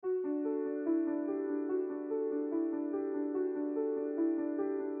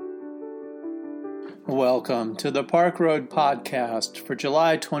Welcome to the Park Road Podcast for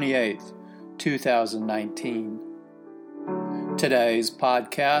July 28th, 2019. Today's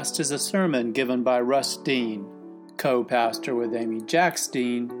podcast is a sermon given by Russ Dean, co-pastor with Amy Jacks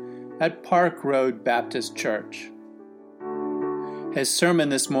Dean at Park Road Baptist Church. His sermon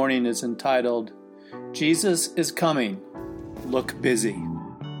this morning is entitled, Jesus is Coming, Look Busy.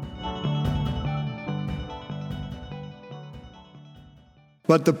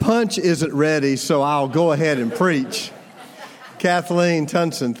 But the punch isn't ready, so I'll go ahead and preach. Kathleen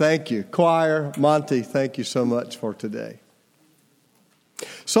Tunson, thank you. Choir, Monty, thank you so much for today.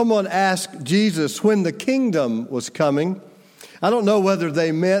 Someone asked Jesus when the kingdom was coming. I don't know whether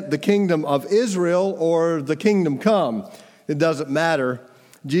they meant the kingdom of Israel or the kingdom come. It doesn't matter.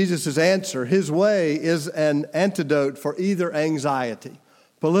 Jesus' answer, his way, is an antidote for either anxiety.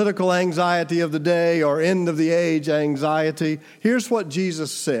 Political anxiety of the day or end of the age anxiety. Here's what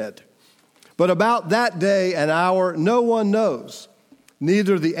Jesus said. But about that day and hour, no one knows,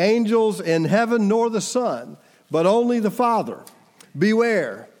 neither the angels in heaven nor the Son, but only the Father.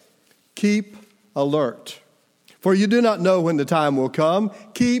 Beware, keep alert. For you do not know when the time will come.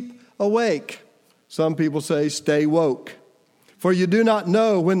 Keep awake. Some people say stay woke. For you do not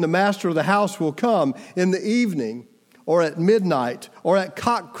know when the master of the house will come, in the evening, or at midnight, or at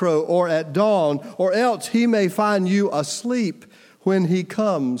cockcrow, or at dawn, or else he may find you asleep when he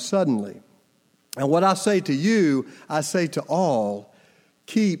comes suddenly. And what I say to you, I say to all,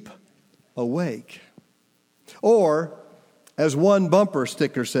 keep awake. Or, as one bumper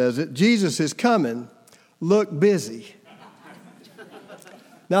sticker says it, Jesus is coming, look busy.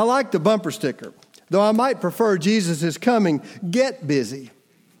 Now, I like the bumper sticker, though I might prefer Jesus is coming, get busy.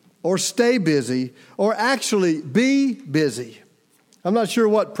 Or stay busy, or actually be busy. I'm not sure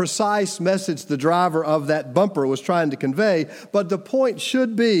what precise message the driver of that bumper was trying to convey, but the point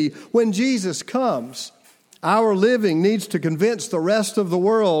should be, when Jesus comes, our living needs to convince the rest of the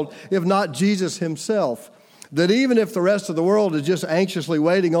world, if not Jesus himself, that even if the rest of the world is just anxiously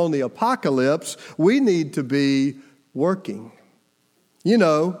waiting on the apocalypse, we need to be working. You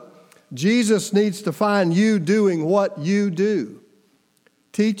know, Jesus needs to find you doing what you do.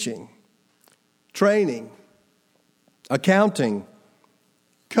 Teaching, training, accounting,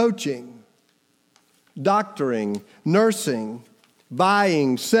 coaching, doctoring, nursing,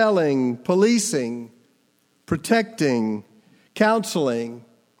 buying, selling, policing, protecting, counseling,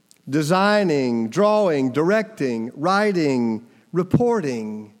 designing, drawing, directing, writing,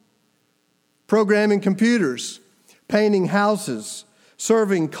 reporting, programming computers, painting houses,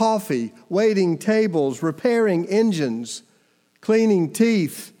 serving coffee, waiting tables, repairing engines, cleaning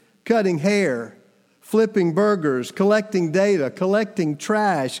teeth, cutting hair, flipping burgers, collecting data, collecting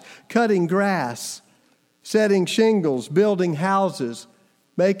trash, cutting grass, setting shingles, building houses,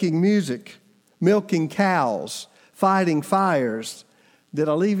 making music, milking cows, fighting fires. Did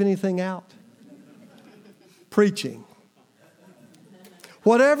I leave anything out? Preaching.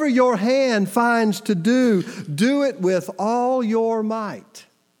 Whatever your hand finds to do, do it with all your might.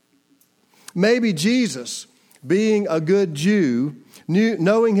 Maybe Jesus, being a good Jew,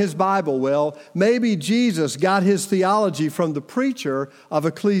 knowing his Bible well, maybe Jesus got his theology from the preacher of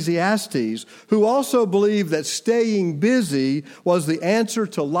Ecclesiastes, who also believed that staying busy was the answer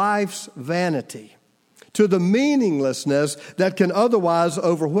to life's vanity, to the meaninglessness that can otherwise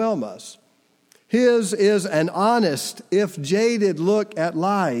overwhelm us. His is an honest, if jaded, look at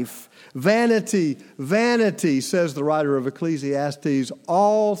life. Vanity, vanity, says the writer of Ecclesiastes,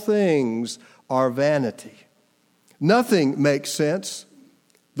 all things are vanity. Nothing makes sense.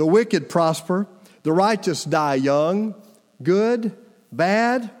 The wicked prosper. The righteous die young. Good?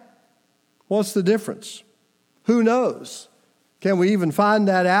 Bad? What's the difference? Who knows? Can we even find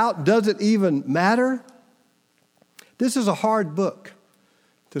that out? Does it even matter? This is a hard book.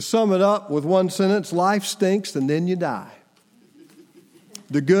 To sum it up with one sentence, life stinks and then you die.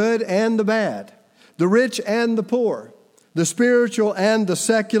 The good and the bad. The rich and the poor. The spiritual and the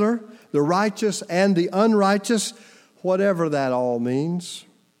secular. The righteous and the unrighteous. Whatever that all means.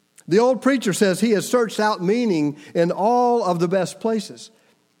 The old preacher says he has searched out meaning in all of the best places.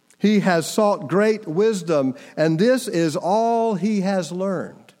 He has sought great wisdom, and this is all he has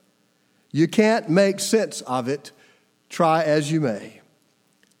learned. You can't make sense of it, try as you may.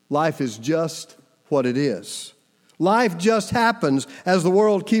 Life is just what it is. Life just happens as the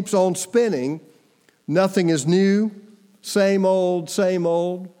world keeps on spinning. Nothing is new, same old, same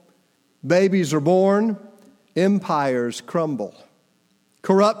old. Babies are born. Empires crumble.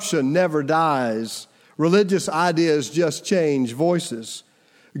 Corruption never dies. Religious ideas just change voices.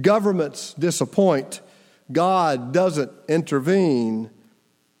 Governments disappoint. God doesn't intervene.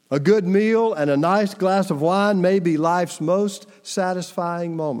 A good meal and a nice glass of wine may be life's most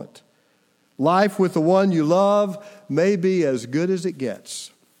satisfying moment. Life with the one you love may be as good as it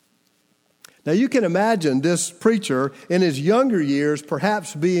gets. Now you can imagine this preacher in his younger years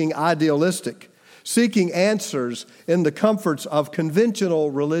perhaps being idealistic, seeking answers in the comforts of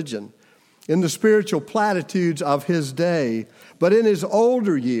conventional religion, in the spiritual platitudes of his day. But in his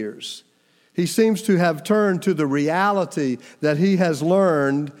older years, he seems to have turned to the reality that he has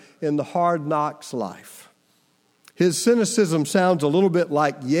learned in the hard knocks life. His cynicism sounds a little bit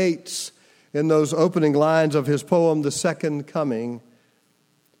like Yeats in those opening lines of his poem, The Second Coming.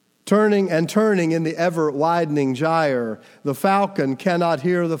 Turning and turning in the ever-widening gyre, the falcon cannot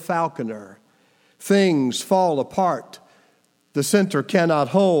hear the falconer. Things fall apart, the center cannot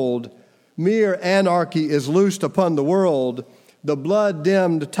hold. Mere anarchy is loosed upon the world. The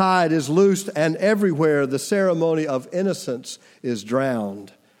blood-dimmed tide is loosed, and everywhere the ceremony of innocence is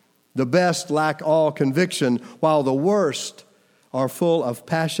drowned. The best lack all conviction, while the worst are full of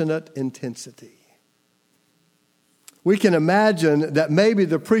passionate intensity. We can imagine that maybe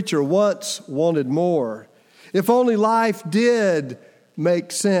the preacher once wanted more. If only life did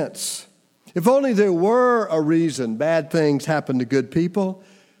make sense. If only there were a reason bad things happen to good people.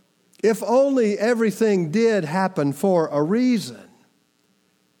 If only everything did happen for a reason.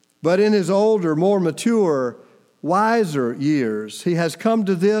 But in his older, more mature, wiser years, he has come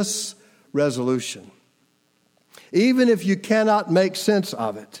to this resolution. Even if you cannot make sense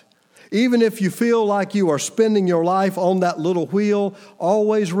of it, even if you feel like you are spending your life on that little wheel,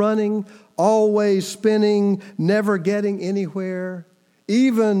 always running, always spinning, never getting anywhere,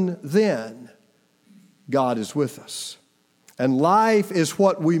 even then, God is with us. And life is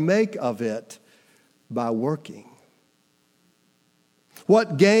what we make of it by working.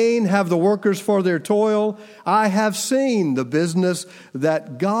 What gain have the workers for their toil? I have seen the business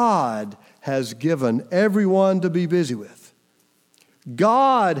that God has given everyone to be busy with.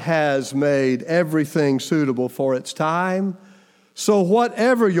 God has made everything suitable for its time. So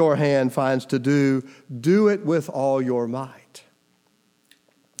whatever your hand finds to do, do it with all your might.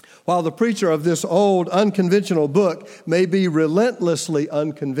 While the preacher of this old, unconventional book may be relentlessly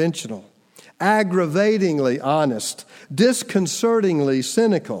unconventional, aggravatingly honest, disconcertingly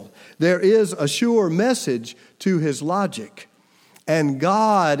cynical, there is a sure message to his logic, and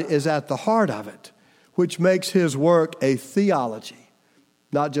God is at the heart of it, which makes his work a theology,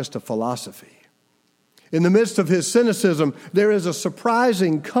 not just a philosophy. In the midst of his cynicism, there is a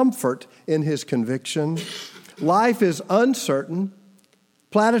surprising comfort in his conviction. Life is uncertain.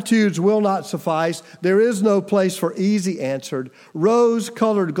 Platitudes will not suffice. There is no place for easy answered.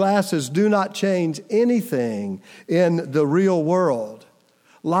 Rose-colored glasses do not change anything in the real world.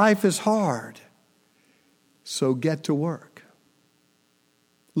 Life is hard, so get to work.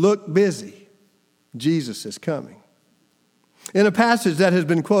 Look busy. Jesus is coming. In a passage that has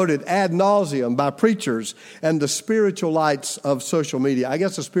been quoted ad nauseum by preachers and the spiritual lights of social media, I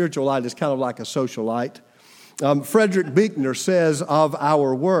guess a spiritual light is kind of like a social light. Frederick Buechner says of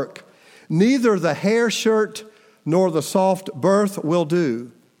our work, neither the hair shirt nor the soft berth will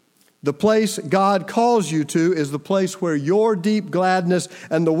do. The place God calls you to is the place where your deep gladness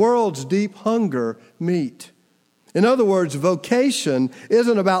and the world's deep hunger meet. In other words, vocation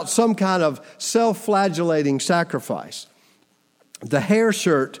isn't about some kind of self-flagellating sacrifice. The hair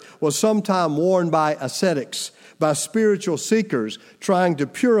shirt was sometime worn by ascetics, by spiritual seekers trying to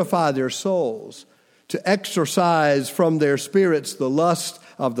purify their souls, to exorcise from their spirits the lust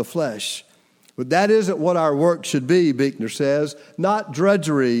of the flesh. But that isn't what our work should be, Buechner says. Not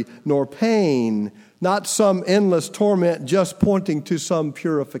drudgery nor pain, not some endless torment just pointing to some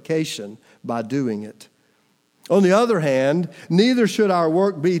purification by doing it. On the other hand, neither should our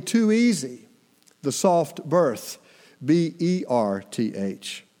work be too easy. The soft berth,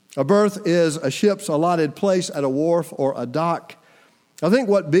 B-E-R-T-H. A berth is a ship's allotted place at a wharf or a dock. I think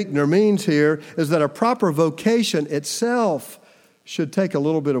what Buechner means here is that a proper vocation itself should take a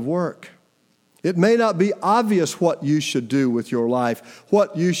little bit of work. It may not be obvious what you should do with your life,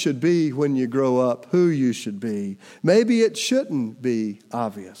 what you should be when you grow up, who you should be. Maybe it shouldn't be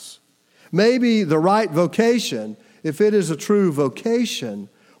obvious. Maybe the right vocation, if it is a true vocation,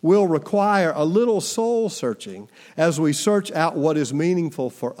 will require a little soul searching as we search out what is meaningful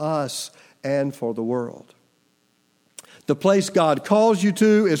for us and for the world. The place God calls you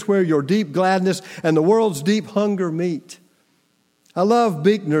to is where your deep gladness and the world's deep hunger meet. I love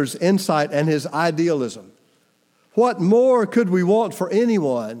Buechner's insight and his idealism. What more could we want for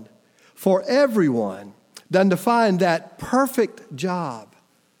anyone, for everyone, than to find that perfect job,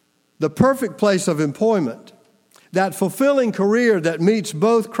 the perfect place of employment, That fulfilling career that meets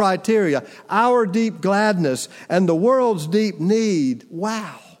both criteria, our deep gladness and the world's deep need.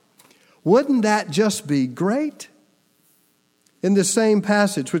 Wow. Wouldn't that just be great? In this same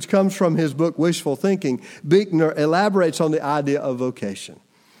passage, which comes from his book, Wishful Thinking, Buechner elaborates on the idea of vocation.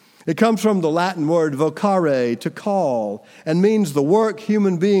 It comes from the Latin word vocare, to call, and means the work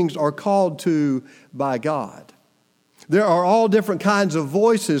human beings are called to by God. There are all different kinds of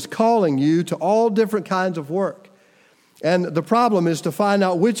voices calling you to all different kinds of work. And the problem is to find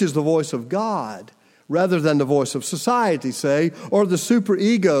out which is the voice of God rather than the voice of society, say, or the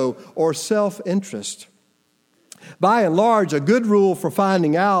superego or self-interest. By and large, a good rule for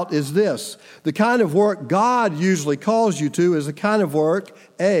finding out is this: the kind of work God usually calls you to is the kind of work,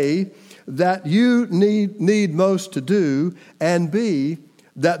 A, that you need most to do, and B,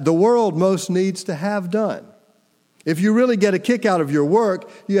 that the world most needs to have done. If you really get a kick out of your work,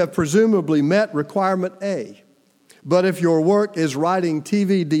 you have presumably met requirement A. But if your work is writing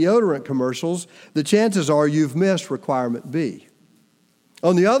TV deodorant commercials, the chances are you've missed requirement B.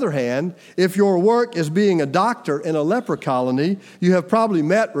 On the other hand, if your work is being a doctor in a leper colony, you have probably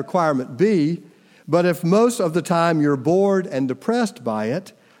met requirement B. But if most of the time you're bored and depressed by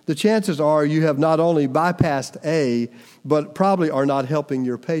it, the chances are you have not only bypassed A, but probably are not helping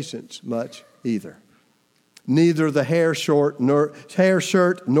your patients much either. Neither the hair shirt nor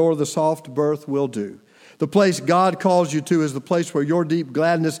the soft berth will do. The place God calls you to is the place where your deep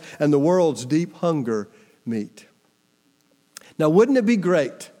gladness and the world's deep hunger meet. Now, wouldn't it be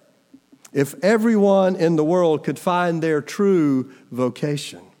great if everyone in the world could find their true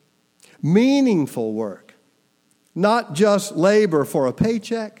vocation? Meaningful work, not just labor for a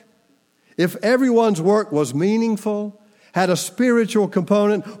paycheck. If everyone's work was meaningful, had a spiritual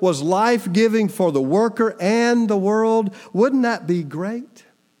component, was life-giving for the worker and the world, wouldn't that be great?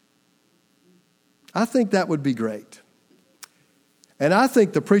 I think that would be great. And I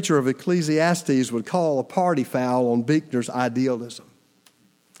think the preacher of Ecclesiastes would call a party foul on Buechner's idealism.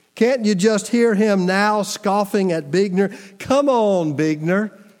 Can't you just hear him now scoffing at Buechner? Come on,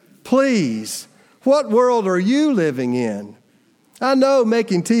 Buechner, please. What world are you living in? I know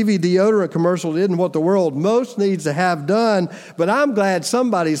making TV deodorant commercials isn't what the world most needs to have done, but I'm glad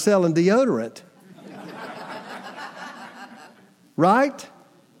somebody's selling deodorant. Right?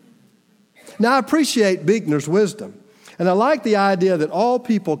 Now, I appreciate Buechner's wisdom, and I like the idea that all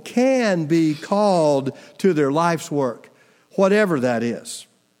people can be called to their life's work, whatever that is.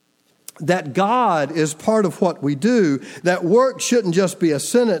 That God is part of what we do, that work shouldn't just be a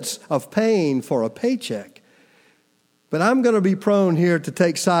sentence of pain for a paycheck. But I'm going to be prone here to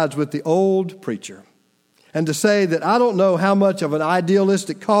take sides with the old preacher and to say that I don't know how much of an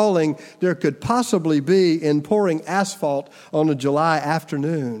idealistic calling there could possibly be in pouring asphalt on a July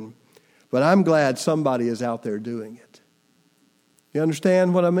afternoon. But I'm glad somebody is out there doing it. You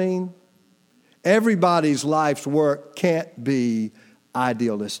understand what I mean? Everybody's life's work can't be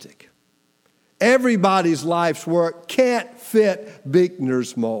idealistic. Everybody's life's work can't fit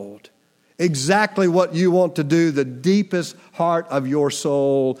Buechner's mold. Exactly what you want to do, the deepest heart of your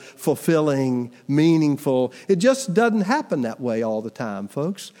soul, fulfilling, meaningful. It just doesn't happen that way all the time,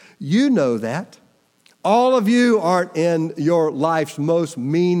 folks. You know that. All of you aren't in your life's most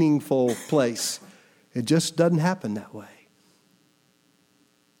meaningful place. It just doesn't happen that way.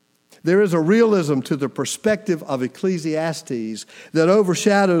 There is a realism to the perspective of Ecclesiastes that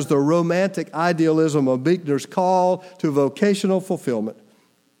overshadows the romantic idealism of Buechner's call to vocational fulfillment.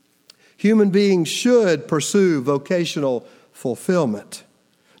 Human beings should pursue vocational fulfillment,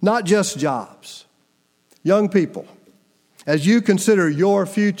 not just jobs. Young people, as you consider your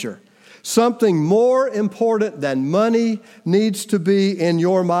future, something more important than money needs to be in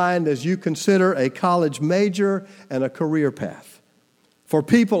your mind as you consider a college major and a career path. For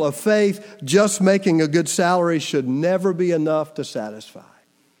people of faith, just making a good salary should never be enough to satisfy.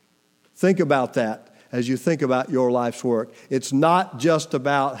 Think about that as you think about your life's work. It's not just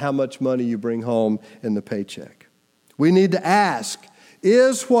about how much money you bring home in the paycheck. We need to ask,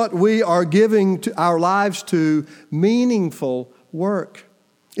 is what we are giving to our lives to meaningful work?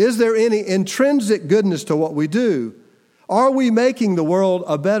 Is there any intrinsic goodness to what we do? Are we making the world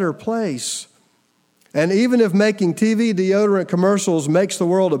a better place? And even if making TV deodorant commercials makes the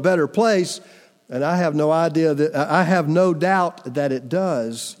world a better place, and I have no doubt that it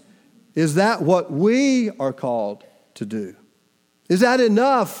does, is that what we are called to do? Is that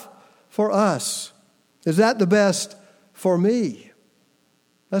enough for us? Is that the best for me?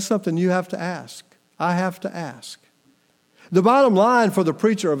 That's something you have to ask. I have to ask. The bottom line for the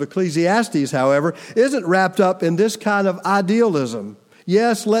preacher of Ecclesiastes, however, isn't wrapped up in this kind of idealism.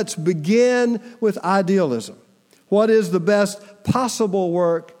 Yes, let's begin with idealism. What is the best possible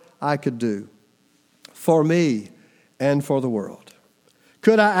work I could do for me and for the world?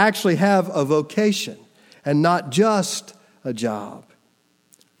 Could I actually have a vocation and not just a job?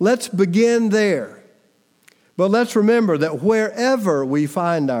 Let's begin there. But let's remember that wherever we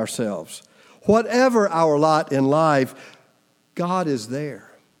find ourselves, whatever our lot in life, God is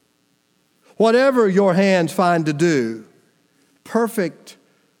there. Whatever your hands find to do, perfect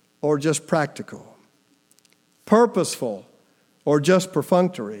or just practical, purposeful or just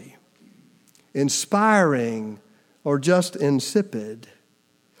perfunctory, inspiring or just insipid,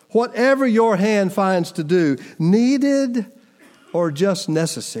 whatever your hand finds to do, needed or just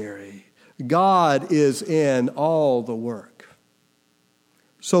necessary, God is in all the work.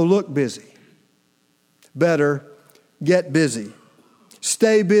 So look busy. Better, get busy.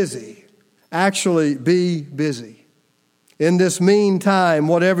 Stay busy. Actually, be busy. In this meantime,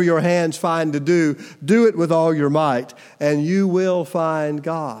 whatever your hands find to do it with all your might, and you will find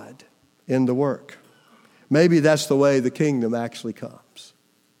God in the work. Maybe that's the way the kingdom actually comes.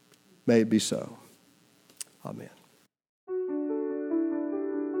 May it be so. Amen.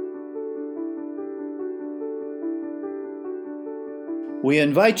 We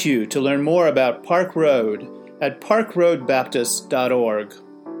invite you to learn more about Park Road at parkroadbaptist.org.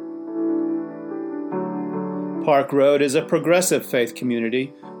 Park Road is a progressive faith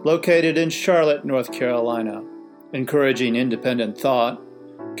community located in Charlotte, North Carolina, encouraging independent thought,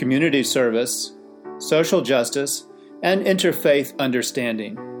 community service, social justice, and interfaith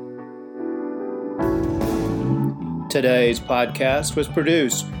understanding. Today's podcast was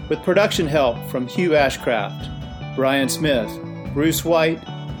produced with production help from Hugh Ashcraft, Brian Smith, Bruce White,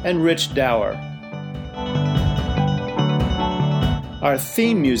 and Rich Dower. Our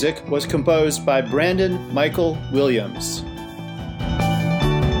theme music was composed by Brandon Michael Williams.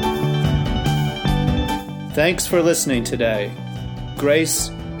 Thanks for listening today. Grace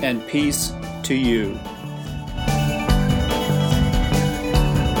and peace to you.